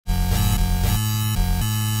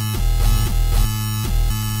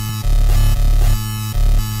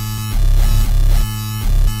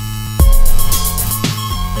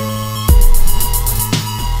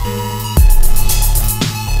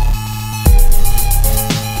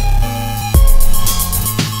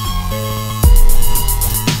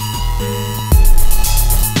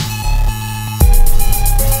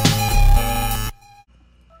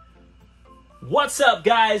What's up,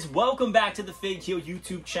 guys? Welcome back to the Fig Heel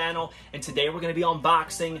YouTube channel, and today we're going to be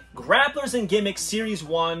unboxing Grapplers and Gimmicks Series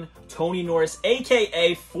 1, Tony Norris,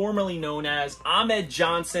 a.k.a. formerly known as Ahmed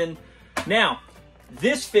Johnson. Now,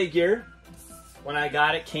 this figure, when I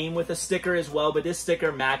got it, came with a sticker as well, but this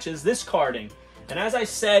sticker matches this carding. And as I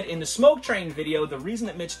said in the Smoke Train video, the reason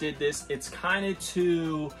that Mitch did this, it's kind of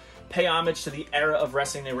to pay homage to the era of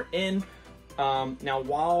wrestling they were in. Now,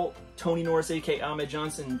 while Tony Norris, a.k.a. Ahmed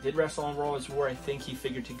Johnson, did wrestle on Raw as War, I think he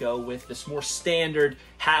figured to go with this more standard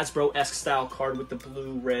Hasbro-esque style card with the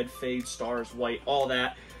blue, red, fade, stars, white, all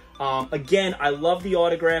that. Again, I love the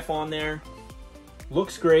autograph on there.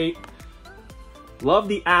 Looks great. Love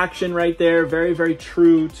the action right there. Very, very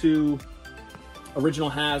true to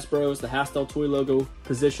original Hasbro's. The Hastel toy logo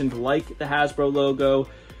positioned like the Hasbro logo.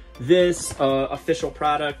 This official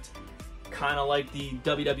product, kind of like the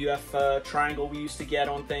WWF triangle we used to get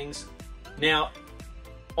on things. Now,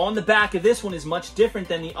 on the back of this one is much different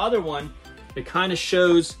than the other one. It kind of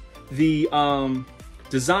shows the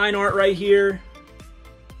design art right here.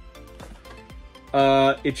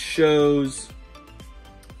 It shows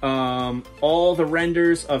all the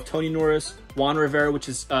renders of Tony Norris, Juan Rivera, which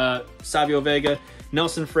is Savio Vega,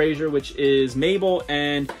 Nelson Frazier, which is Mabel,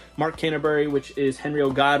 and Mark Canterbury, which is Henry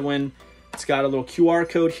O'Godwin. It's got a little QR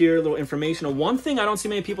code here, a little information. One thing I don't see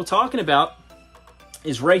many people talking about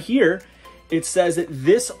is right here. It says that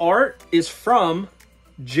this art is from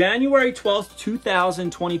January 12th,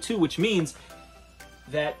 2022, which means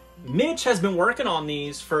that Mitch has been working on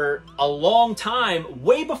these for a long time,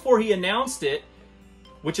 way before he announced it,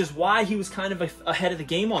 which is why he was kind of ahead of the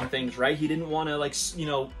game on things, right? He didn't want to, like, you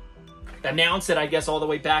know, announce it, I guess, all the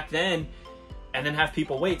way back then and then have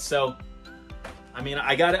people wait. So, I mean,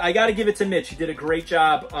 I gotta give it to Mitch. He did a great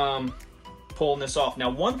job pulling this off. Now,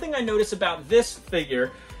 one thing I noticed about this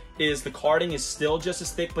figure is the carding is still just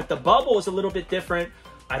as thick, but the bubble is a little bit different.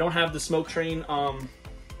 I don't have the Smoke Train. I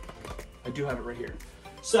do have it right here.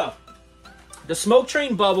 So, the Smoke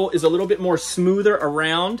Train bubble is a little bit more smoother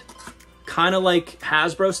around, kind of like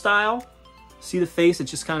Hasbro style. See the face?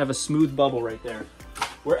 It's just kind of a smooth bubble right there.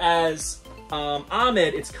 Whereas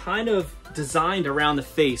Ahmed, it's kind of designed around the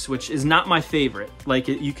face, which is not my favorite. Like,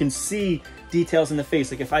 you can see details in the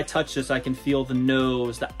face. Like, if I touch this, I can feel the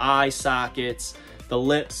nose, the eye sockets, the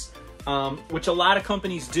lips, which a lot of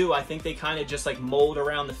companies do. I think they kind of just like mold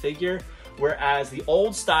around the figure. Whereas the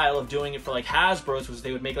old style of doing it for like Hasbro's was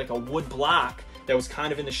they would make like a wood block that was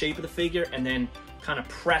kind of in the shape of the figure and then kind of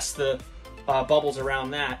press the bubbles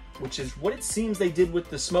around that, which is what it seems they did with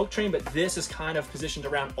the Smoke Train, but this is kind of positioned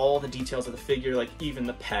around all the details of the figure, like even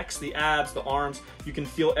the pecs, the abs, the arms. You can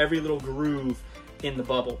feel every little groove in the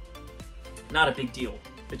bubble. Not a big deal.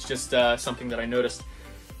 It's just something that I noticed.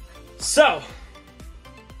 So,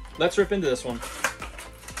 let's rip into this one.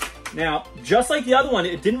 Now, just like the other one,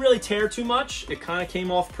 it didn't really tear too much. It kind of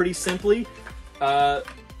came off pretty simply, but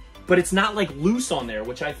it's not like loose on there,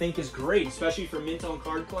 which I think is great, especially for mint on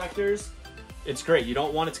card collectors. It's great. You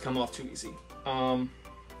don't want it to come off too easy.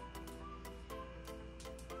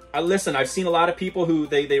 Listen, I've seen a lot of people who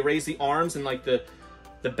they raise the arms and like the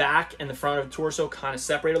back and the front of the torso kind of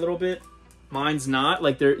separate a little bit. Mine's not.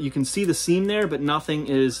 Like, there, you can see the seam there, but nothing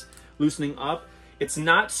is loosening up. It's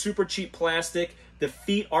not super cheap plastic. The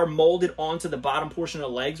feet are molded onto the bottom portion of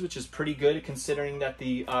the legs, which is pretty good considering that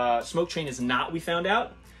the Smoke Train is not, we found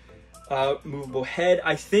out. Movable head.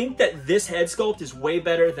 I think that this head sculpt is way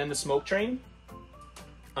better than the Smoke Train.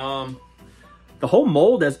 The whole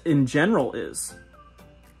mold as in general is,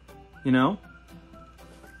 you know,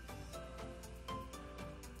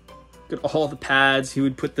 look at all the pads. He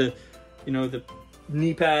would put the, you know, the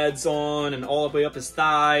knee pads on and all the way up his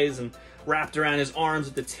thighs and wrapped around his arms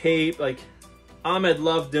with the tape. Like, Ahmed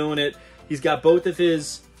loved doing it. He's got both of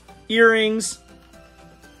his earrings,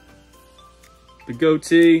 the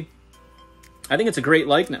goatee. I think it's a great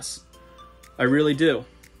likeness. I really do.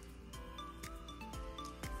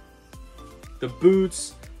 The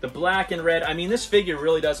boots, the black and red. I mean, this figure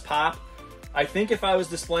really does pop. I think if I was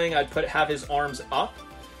displaying, I'd have his arms up.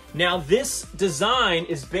 Now, this design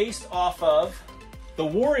is based off of the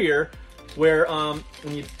Warrior, where when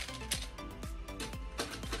you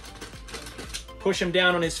push him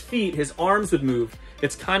down on his feet, his arms would move.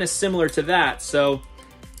 It's kind of similar to that. So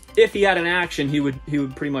if he had an action, he would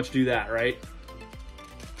pretty much do that, right?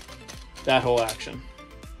 That whole action.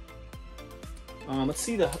 Let's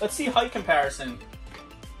see height comparison.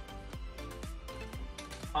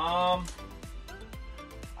 I'd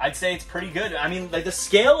say it's pretty good. I mean, like, the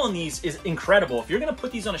scale on these is incredible. If you're gonna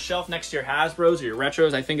put these on a shelf next to your Hasbro's or your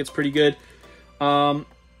Retros, I think it's pretty good.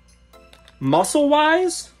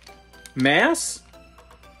 Muscle-wise, mass,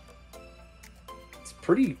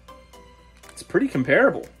 pretty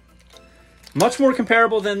comparable. Much more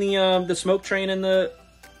comparable than the Smoke Train and the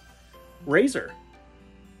Razor.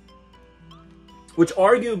 Which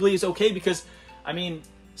arguably is okay because, I mean,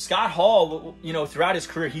 Scott Hall, you know, throughout his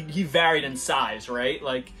career, he varied in size, right?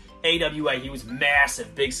 Like, AWA, he was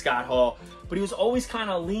massive, big Scott Hall. But he was always kind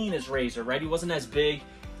of lean as Razor, right? He wasn't as big.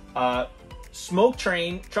 Smoke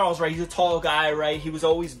Train, Charles Wright, he's a tall guy, right? He was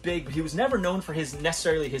always big, but he was never known for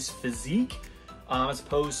necessarily his physique, as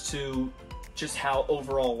opposed to just how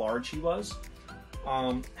overall large he was.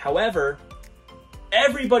 However,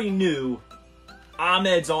 everybody knew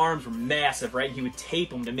Ahmed's arms were massive, right? He would tape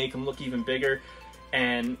them to make them look even bigger.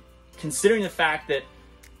 And considering the fact that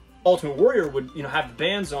Ultimate Warrior would, you know, have the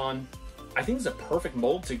bands on, I think it's a perfect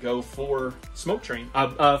mold to go for Smoke Train,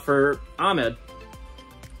 for Ahmed.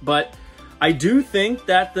 But I do think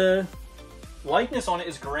that the likeness on it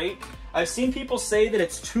is great. I've seen people say that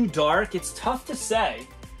it's too dark. It's tough to say.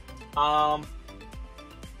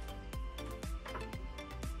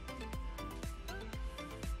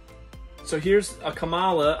 So here's a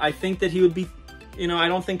Kamala. I think that he would be, you know, I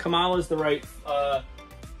don't think Kamala is the right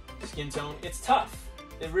skin tone. It's tough.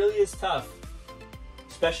 It really is tough,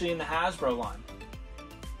 especially in the Hasbro line.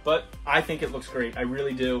 But I think it looks great. I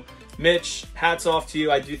really do. Mitch, hats off to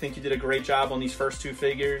you. I do think you did a great job on these first two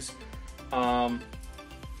figures. I'm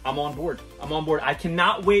on board. I'm on board. I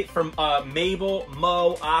cannot wait for Mabel,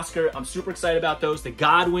 Mo, Oscar. I'm super excited about those. The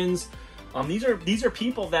Godwins. These are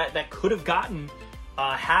people that could have gotten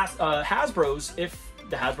Hasbro's if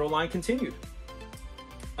the Hasbro line continued.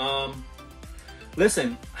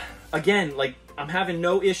 Listen, again, like, I'm having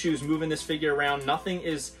no issues moving this figure around. Nothing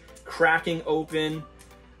is cracking open.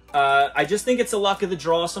 I just think it's the luck of the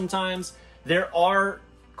draw sometimes. There are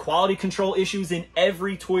quality control issues in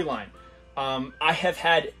every toy line. I have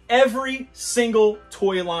had every single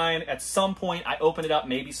toy line at some point. I open it up,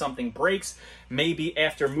 maybe something breaks. Maybe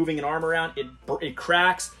after moving an arm around, it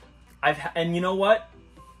cracks. And you know what?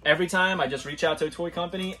 Every time I just reach out to a toy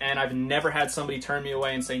company, and I've never had somebody turn me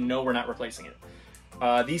away and say, no, we're not replacing it.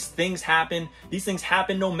 These things happen. These things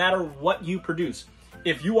happen no matter what you produce.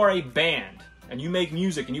 If you are a band and you make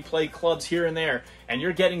music and you play clubs here and there and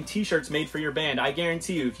you're getting t-shirts made for your band, I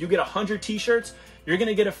guarantee you, if you get 100 t-shirts, you're going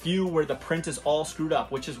to get a few where the print is all screwed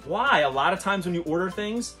up, which is why a lot of times when you order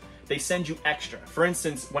things, they send you extra. For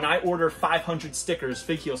instance, when I order 500 stickers,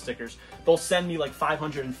 Fig Heel stickers, they'll send me like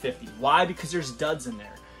 550. Why? Because there's duds in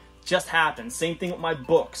there. Just happens. Same thing with my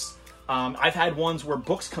books. I've had ones where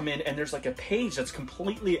books come in and there's like a page that's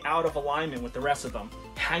completely out of alignment with the rest of them,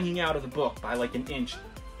 hanging out of the book by like an inch.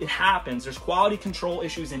 It happens. There's quality control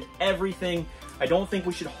issues in everything. I don't think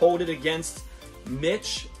we should hold it against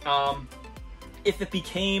Mitch. If it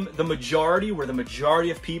became the majority, where the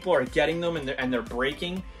majority of people are getting them and they're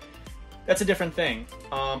breaking, that's a different thing.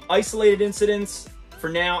 Isolated incidents, for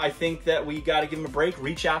now, I think that we got to give him a break,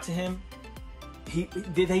 reach out to him.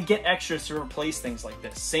 They get extras to replace things like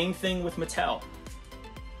this. Same thing with Mattel.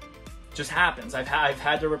 Just happens. I've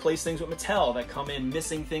had to replace things with Mattel that come in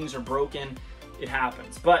missing things or broken. It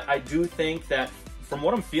happens. But I do think that from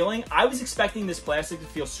what I'm feeling, I was expecting this plastic to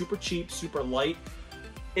feel super cheap, super light.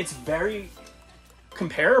 It's very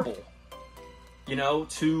comparable, you know,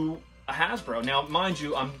 to a Hasbro. Now, mind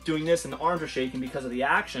you, I'm doing this and the arms are shaking because of the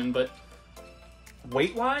action, but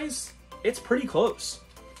weight-wise, it's pretty close.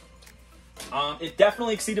 It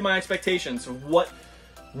definitely exceeded my expectations of what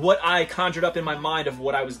I conjured up in my mind of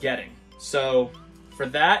what I was getting. So for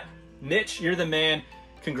that, Mitch, you're the man.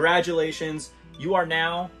 Congratulations. You are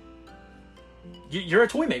now, you're a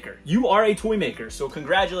toy maker. You are a toy maker. So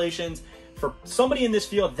congratulations. For somebody in this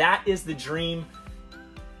field, that is the dream.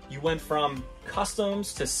 You went from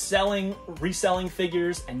customs to selling, reselling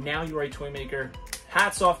figures, and now you are a toy maker.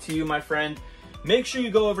 Hats off to you, my friend. Make sure you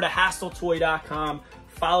go over to HassleToy.com.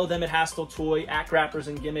 Follow them at HassleToy, at Grapplers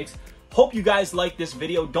and Gimmicks. Hope you guys like this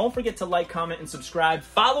video. Don't forget to like, comment, and subscribe.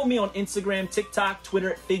 Follow me on Instagram, TikTok,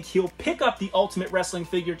 Twitter at Fig Heel. Pick up the Ultimate Wrestling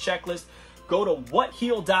Figure Checklist. Go to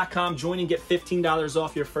whatheel.com, join and get $15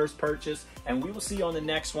 off your first purchase, and we will see you on the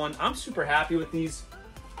next one. I'm super happy with these.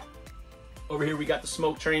 Over here we got the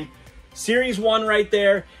Smoke Train. Series 1 right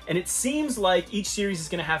there, and it seems like each series is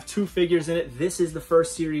going to have 2 figures in it. This is the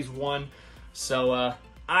first Series 1, so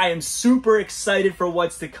I am super excited for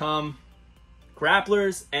what's to come.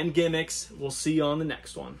 Grapplers and Gimmicks. We'll see you on the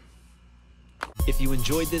next one. If you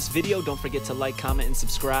enjoyed this video, don't forget to like, comment, and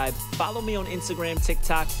subscribe. Follow me on Instagram,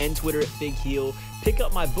 TikTok, and Twitter at Fig Heel. Pick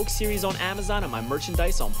up my book series on Amazon and my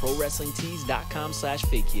merchandise on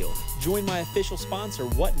ProWrestlingTees.com/FigHeel. Join my official sponsor,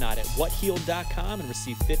 Whatnot, at whatheel.com and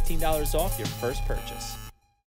receive $15 off your first purchase.